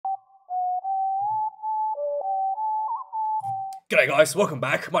G'day guys, welcome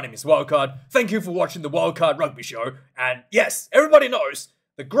back. My name is Wildkard. Thank you for watching the Wildkard Rugby Show. And yes, everybody knows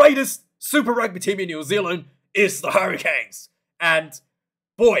the greatest Super Rugby team in New Zealand is the Hurricanes. And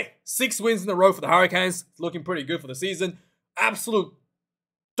boy, 6 wins in a row for the Hurricanes. Looking pretty good for the season. Absolute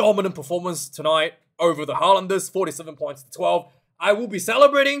dominant performance tonight over the Highlanders, 47 points to 12. I will be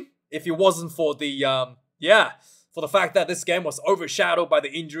celebrating if it wasn't for the for the fact that this game was overshadowed by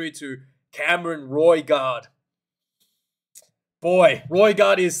the injury to Cameron Roigard. Boy,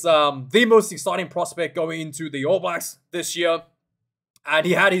 Roigard is the most exciting prospect going into the All Blacks this year. And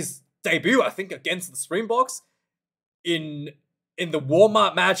he had his debut, I think, against the Springboks in the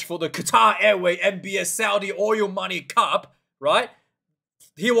warm-up match for the Qatar Airways MBS Saudi Oil Money Cup, right?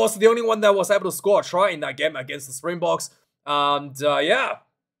 He was the only one that was able to score a try in that game against the Springboks. And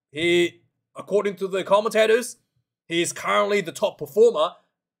he, according to the commentators, he is currently the top performer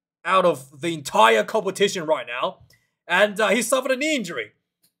out of the entire competition right now. And he suffered a knee injury.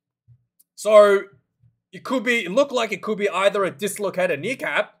 So it looked like it could be either a dislocated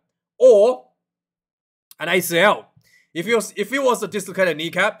kneecap or an ACL. If it was a dislocated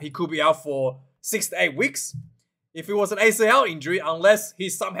kneecap, he could be out for 6 to 8 weeks. If it was an ACL injury, unless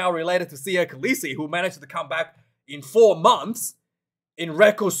he's somehow related to Sia Khaleesi, who managed to come back in 4 months in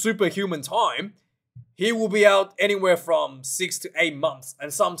record superhuman time, he will be out anywhere from 6 to 8 months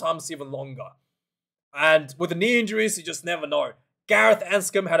and sometimes even longer. And with the knee injuries, you just never know. Gareth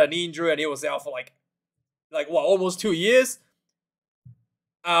Anscombe had a knee injury and he was out for like what, almost 2 years?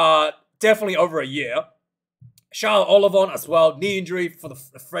 Definitely over a year. Charles Ollivon as well, knee injury for the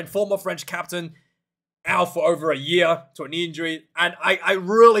former French captain, out for over a year to a knee injury. And I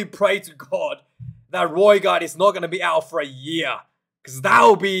really pray to God that Roigard is not going to be out for a year, because that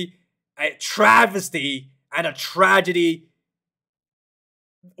will be a travesty and a tragedy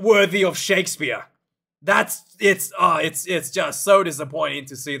worthy of Shakespeare. It's just so disappointing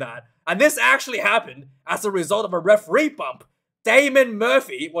to see that. And this actually happened as a result of a referee bump. Damon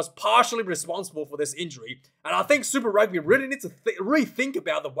Murphy was partially responsible for this injury. And I think Super Rugby really needs to rethink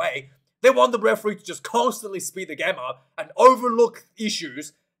about the way they want the referee to just constantly speed the game up and overlook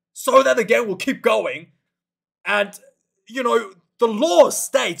issues so that the game will keep going. And, you know, the law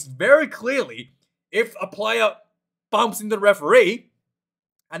states very clearly if a player bumps into the referee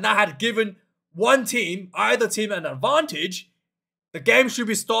and that had given one team, either team, an advantage, the game should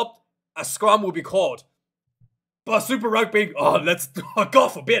be stopped, a scrum will be called. But Super Rugby, God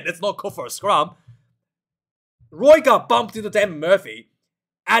forbid, let's not call for a scrum. Roigard bumped into Damon Murphy,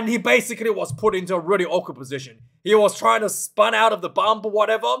 and he basically was put into a really awkward position. He was trying to spun out of the bump or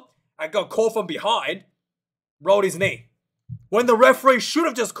whatever, and got caught from behind, rolled his knee. When the referee should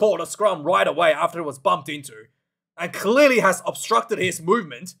have just called a scrum right away after it was bumped into, and clearly has obstructed his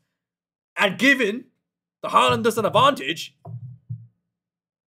movement, and given the Highlanders an advantage.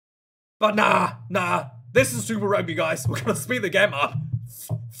 But nah. This is Super Rugby, guys. We're going to speed the game up.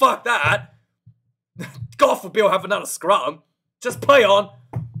 Fuck that. God forbid we'll have another scrum. Just play on.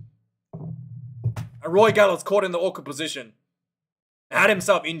 And Roigard was caught in the awkward position. And had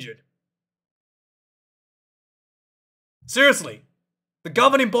himself injured. Seriously. The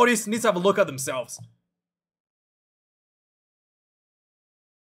governing bodies need to have a look at themselves.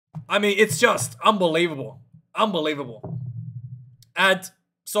 I mean, it's just unbelievable. Unbelievable. And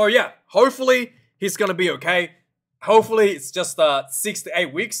so, yeah, hopefully he's going to be okay. Hopefully it's just 6 to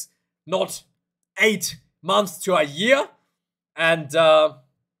 8 weeks, not 8 months to a year. And,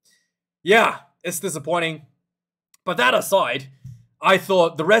 yeah, it's disappointing. But that aside, I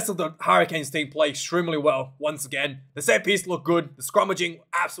thought the rest of the Hurricanes team played extremely well once again. The set piece looked good. The scrummaging,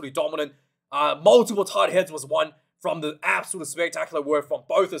 absolutely dominant. Multiple tight heads was won from the absolute spectacular work from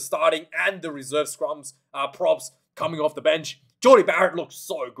both the starting and the reserve scrums, props coming off the bench. Jordie Barrett looked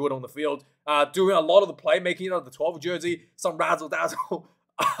so good on the field, doing a lot of the playmaking out of the 12 jersey, some razzle-dazzle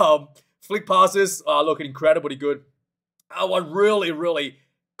flick passes, looking incredibly good. What really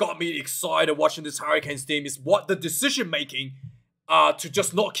got me excited watching this Hurricanes team is what the decision-making to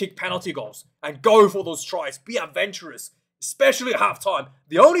just not kick penalty goals and go for those tries, be adventurous, especially at halftime.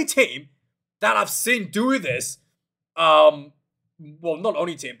 The only team that I've seen do this, well, not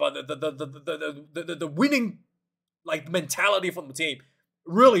only team, but the winning mentality from the team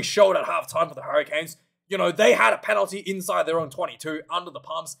really showed at halftime for the Hurricanes. You know, they had a penalty inside their own 22 under the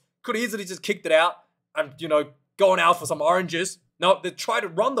pumps. Could easily just kicked it out and, you know, going out for some oranges. No, they tried to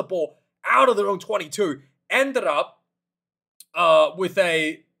run the ball out of their own 22. Ended up with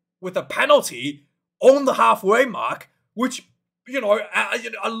a penalty on the halfway mark, which, you know,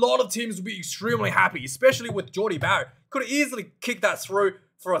 a lot of teams would be extremely happy, especially with Jordie Barrett. Could have easily kicked that through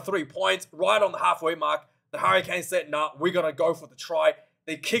for a 3 points right on the halfway mark. The Hurricanes said, nah, we're going to go for the try.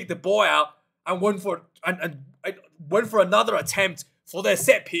 They kicked the ball out and went for another attempt for their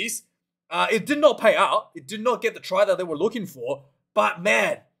set piece. It did not pay out. It did not get the try that they were looking for. But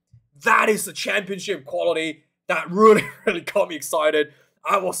man, that is the championship quality that really, really got me excited.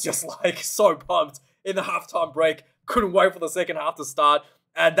 I was just like so pumped in the halftime break. Couldn't wait for the second half to start.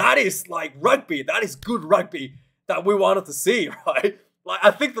 And that is like rugby. That is good rugby that we wanted to see, right? Like,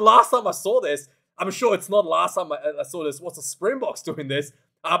 I think the last time I saw this, I'm sure it's not the last time I saw this, was the Springboks doing this.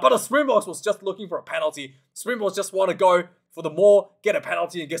 But the Springboks was just looking for a penalty. Springboks just want to go for the maul, get a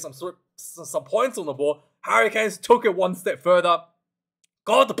penalty, and get some points on the ball. Hurricanes took it one step further,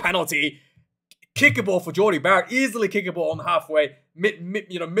 got the penalty, kick a ball for Jordie Barrett, easily kick a ball on the halfway,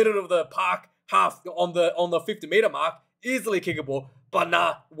 middle of the park, half on the 50-meter mark, easily kick a ball. But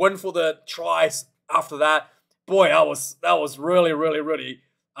nah, went for the tries after that. Boy, that was really, really, really.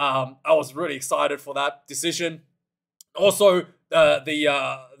 I was really excited for that decision. Also, the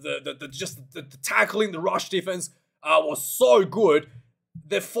tackling, the rush defense was so good.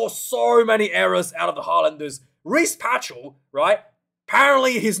 They forced so many errors out of the Highlanders. Reece Patchell, right?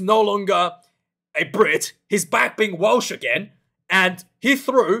 Apparently, he's no longer a Brit. He's back being Welsh again, and he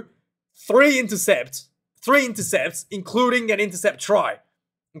threw three intercepts, including an intercept try.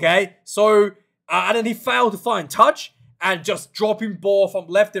 Okay, so and then he failed to find touch and just dropping ball from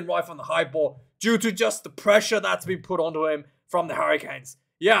left and right from the high ball due to just the pressure that's been put onto him from the Hurricanes.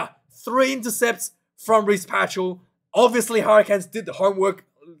 Yeah, 3 intercepts from Reece Patchell. Obviously, Hurricanes did the homework,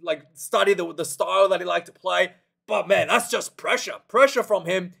 like study the style that he liked to play. But man, that's just pressure from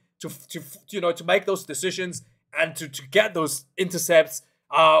him to make those decisions and to get those intercepts.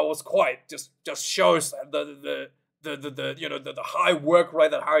 Was quite just shows the high work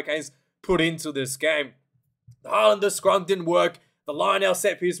rate that Hurricanes put into this game. The Highlanders scrum didn't work. The line-out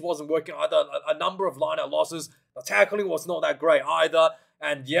set piece wasn't working either. A number of line-out losses. The tackling was not that great either.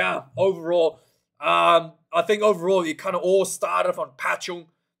 And yeah, overall, I think overall it kind of all started from Patchell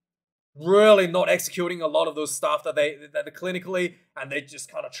really not executing a lot of those stuff that they clinically, and they just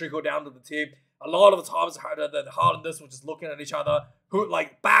kind of trickled down to the team. A lot of the times the Highlanders were just looking at each other. Who,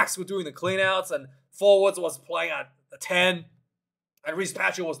 like, backs were doing the clean-outs and forwards was playing at a 10. And Reece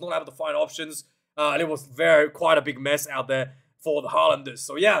Patchell was not able to find options. And it was quite a big mess out there for the Highlanders.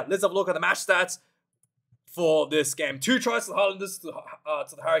 So yeah, let's have a look at the match stats for this game. 2 tries to the Highlanders, to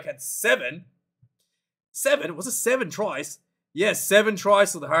the Hurricanes. 7? Was it 7 tries? Yes, 7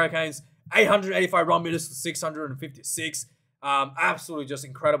 tries to the Hurricanes. 885 run meters to 656. Absolutely just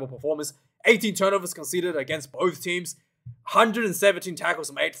incredible performance. 18 turnovers conceded against both teams. 117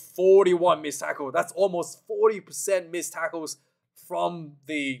 tackles made, 41 missed tackles. That's almost 40% missed tackles from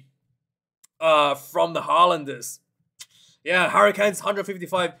the Highlanders. Yeah, Hurricanes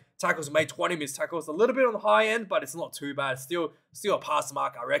 155 tackles made, 20 missed tackles. A little bit on the high end, but it's not too bad. Still a pass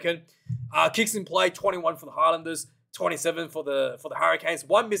mark, I reckon. Kicks in play, 21 for the Highlanders, 27 for the Hurricanes.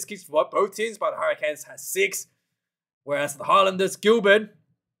 1 missed kicks for both teams, but the Hurricanes has 6. Whereas the Highlanders, Gilbert,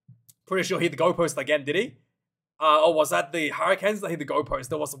 pretty sure hit the goalpost again, did he? Or was that the Hurricanes that hit the goalpost?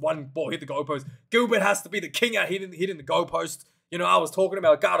 There was one ball hit the goalpost. Gilbert has to be the king at hitting the goalpost. You know, I was talking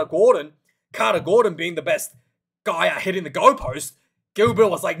about Carter Gordon being the best guy at hitting the goalpost. Gilbert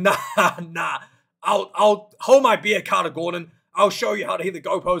was like, nah. I'll hold my beer, Carter Gordon. I'll show you how to hit the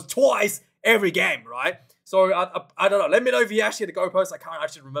goalpost twice every game, right? So I don't know. Let me know if he actually hit the goalpost. I can't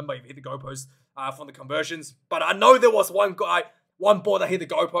actually remember if he hit the goalpost from the conversions. But I know there was one ball that hit the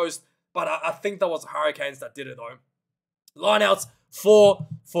goalpost. But I think that was the Hurricanes that did it though. Lineouts for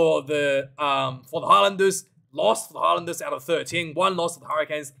the Highlanders. Lost for the Highlanders out of 13. 1 loss for the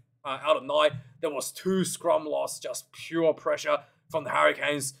Hurricanes out of 9. There was 2 scrum loss. Just pure pressure from the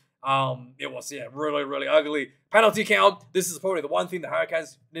Hurricanes. It was, yeah, really, really ugly. Penalty count. This is probably the one thing the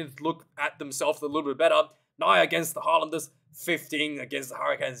Hurricanes need to look at themselves a little bit better. 9 against the Highlanders. 15 against the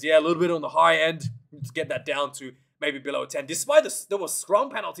Hurricanes. Yeah, a little bit on the high end. Let's get that down to maybe below 10. Despite this, there were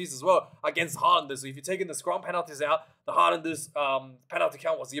scrum penalties as well against the Highlanders. So if you're taking the scrum penalties out, the Highlanders' penalty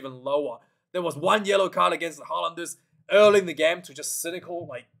count was even lower. There was 1 yellow card against the Highlanders early in the game to just cynical,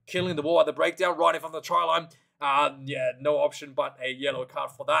 like killing the ball at the breakdown right in front of the try line. Yeah, no option but a yellow card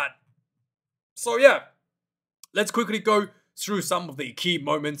for that. So yeah, let's quickly go through some of the key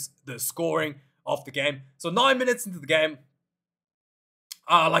moments, the scoring of the game. So 9 minutes into the game,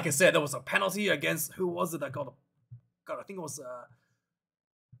 like I said, there was a penalty against, who was it that got a I think it was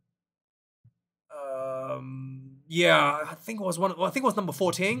yeah, I think it was number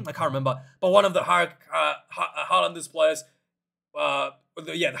 14. I can't remember. But one of the Highlanders players,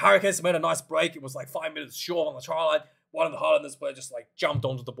 the Hurricanes made a nice break. It was like 5 minutes short on the try line. One of the Highlanders players just like jumped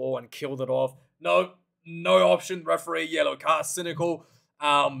onto the ball and killed it off. No, no option, referee, yellow card, cynical.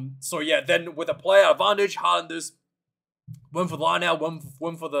 So yeah, then with a player advantage, Highlanders went for the line out,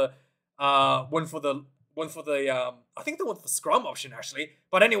 went for the I think they went for scrum option actually.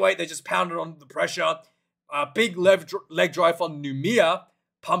 But anyway, they just pounded on the pressure. Big leg drive from Numia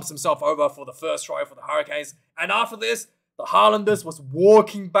pumps himself over for the first try for the Hurricanes. And after this, the Highlanders was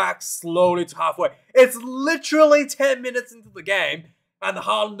walking back slowly to halfway. It's literally 10 minutes into the game, and the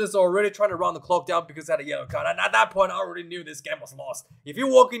Highlanders are already trying to run the clock down because they had a yellow card. And at that point, I already knew this game was lost. If you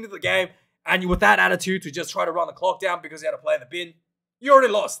walk into the game and you with that attitude to just try to run the clock down because you had to play in the bin, you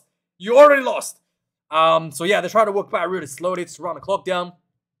already lost. You already lost. So yeah, they try to walk back really slowly to run the clock down.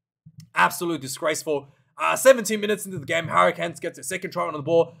 Absolutely disgraceful. 17 minutes into the game, Hurricanes get their second try on the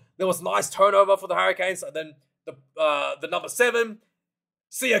ball. There was a nice turnover for the Hurricanes, and then the number 7,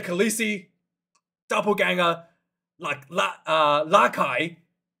 Sia Khaleesi, doppelganger, like Lakai,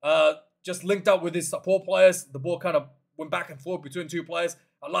 just linked up with his support players. The ball kind of went back and forth between two players.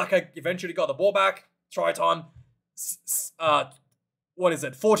 Lakai eventually got the ball back. Try time.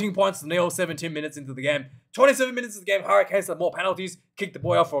 14 points to nil, 17 minutes into the game. 27 minutes of the game, Hurricanes had more penalties, kicked the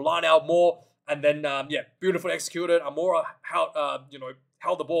boy off for a line out more, and then, yeah, beautifully executed. Amora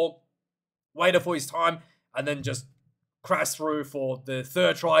held the ball, waited for his time, and then just crashed through for the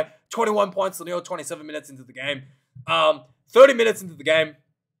third try. 21 points to nil, 27 minutes into the game. 30 minutes into the game,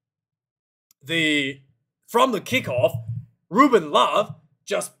 from the kickoff, Ruben Love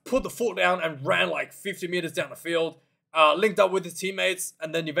just put the foot down and ran like 50 meters down the field, linked up with his teammates,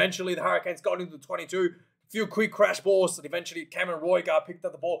 and then eventually the Hurricanes got into the 22. Few quick crash balls, and eventually Cameron Roigard picked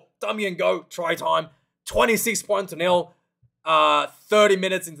up the ball. Dummy and go, try time. 26 points to nil, 30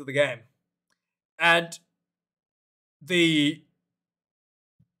 minutes into the game. And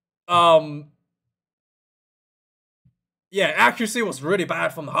accuracy was really bad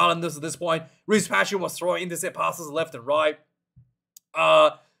from the Highlanders at this point. Reece Patrick was throwing intercept passes left and right.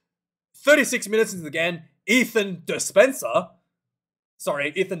 36 minutes into the game, Ethan de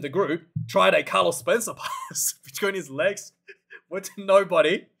Groot tried a Carlos Spencer pass between his legs. Went to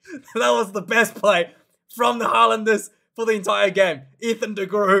nobody. That was the best play from the Highlanders for the entire game. Ethan de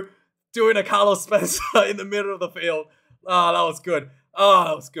Groot doing a Carlos Spencer in the middle of the field. Oh, that was good. Oh,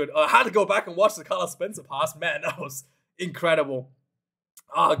 that was good. I had to go back and watch the Carlos Spencer pass. Man, that was incredible.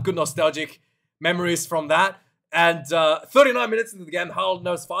 Good nostalgic memories from that. And 39 minutes into the game,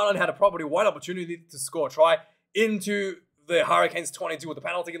 Highlanders finally had a probably one opportunity to score a try into the Hurricanes 22 with the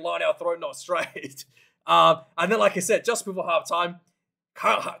penalty line out, throw not straight. And then, like I said, just before halftime,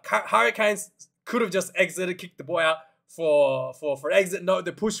 Hurricanes could have just exited, kicked the ball out for exit. No,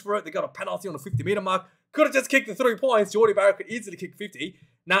 they pushed for it. They got a penalty on the 50-meter mark. Could have just kicked the 3 points. Jordy Barrett could easily kick 50.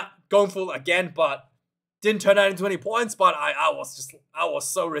 Not going for it again, but didn't turn out into any points. But I was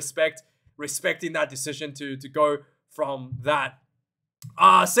so respecting that decision to go from that.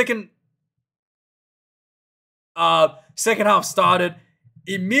 Second half started.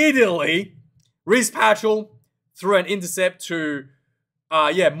 Immediately, Reece Patrick threw an intercept to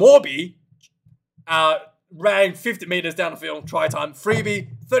Morby. Ran 50 meters down the field, try time. Freebie,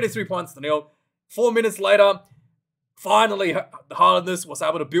 33 points to nil. 4 minutes later, finally, the Highlanders was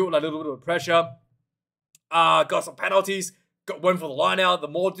able to build a little bit of pressure. Got some penalties, went for the line out. The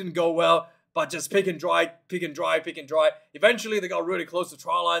maul didn't go well, but just pick and dry. Eventually, they got really close to the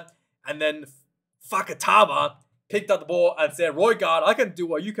try line, and then Fakatava picked up the ball and said, Roigard, I can do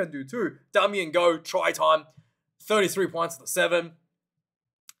what you can do too. Dummy and go, try time. 33 points to 7.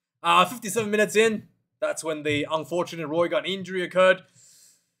 57 minutes in, that's when the unfortunate Roigard injury occurred.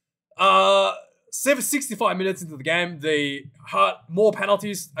 65 minutes into the game, more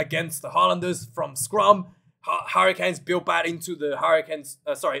penalties against the Highlanders from scrum. Hurricanes built into the Highlanders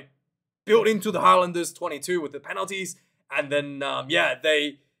 22 with the penalties, and then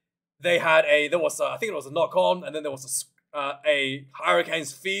they had I think it was a knock on, and then there was a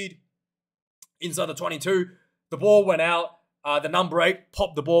Hurricanes feed inside the 22. The ball went out. The number 8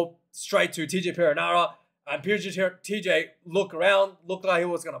 popped the ball straight to TJ Perenara, and TJ looked around, looked like he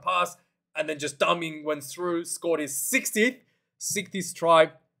was gonna pass, and then just dumbing went through, scored his 60th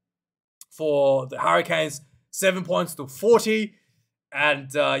try for the Hurricanes, 7 points to 40.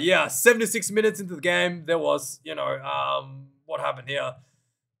 And 76 minutes into the game, there was, what happened here?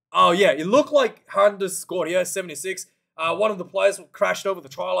 Oh yeah, it looked like Highlanders scored here, 76. One of the players crashed over the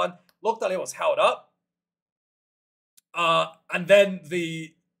try line, looked like he was held up. And then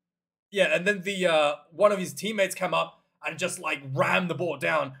one of his teammates came up and just like rammed the ball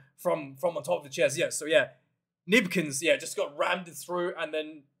down from on top of the chest. Yeah, so yeah, Nibkins, just got rammed it through, and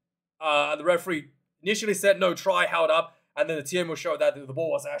then the referee initially said no try, held up, and then the TM will show that the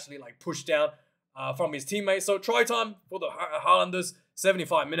ball was actually like pushed down from his teammates. So try time for the Highlanders,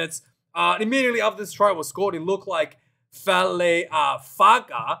 75 minutes. Immediately after this try was scored, it looked like Fale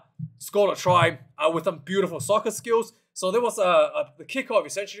Faga scored a try with some beautiful soccer skills. So there was the kickoff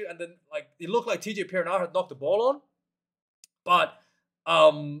essentially, and then like it looked like TJ Pierre had knocked the ball on, but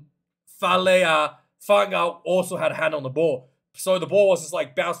Fale Faga also had a hand on the ball. So the ball was just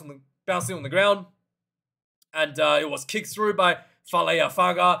like bouncing on the ground, and it was kicked through by Fale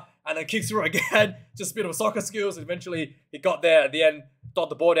Faga, and then kicked through again. Just a bit of soccer skills. Eventually, he got there at the end, got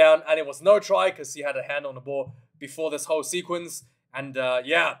the ball down, and it was no try because he had a hand on the ball before this whole sequence. And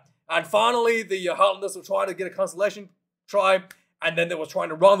yeah, and finally, the Highlanders were trying to get a consolation try, and then they were trying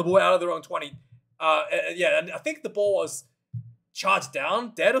to run the ball out of their own 20. Yeah, and I think the ball was charged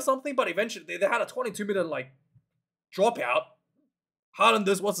down, dead or something, but eventually they had a 22-minute like dropout.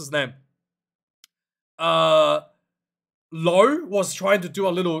 Highlanders, what's his name? Lowe was trying to do a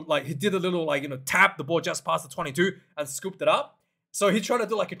little, like, he did a little, like, tap the ball just past the 22 and scooped it up. So he tried to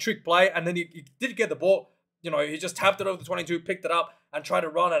do, like, a trick play, and then he did get the ball. He just tapped it over the 22, picked it up, and tried to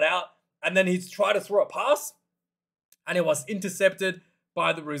run it out. And then he tried to throw a pass, and it was intercepted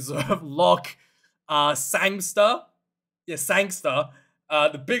by the reserve lock, Sangster. Yeah, Sangster.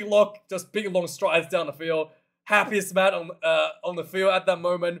 The big lock, just big long strides down the field. Happiest man on the field at that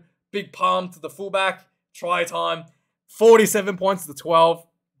moment. Big palm to the fullback. Try time. 47 points to 12.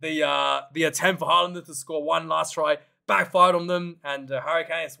 The attempt for Highlanders to score one last try backfired on them, and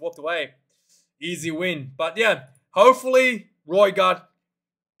Hurricanes walked away. Easy win. But yeah, hopefully Roigard,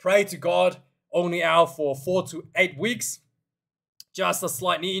 pray to God, only out for 4 to 8 weeks. Just a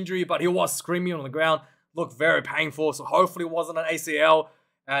slight knee injury, but he was screaming on the ground. Looked very painful, so hopefully it wasn't an ACL.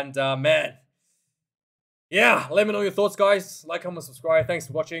 And man, yeah, let me know your thoughts, guys. Like, comment, subscribe. Thanks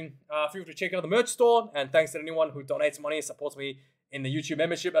for watching. Feel free to check out the merch store. And thanks to anyone who donates money and supports me in the YouTube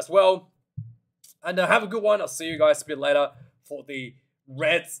membership as well. And have a good one. I'll see you guys a bit later for the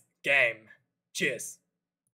Reds game. Cheers.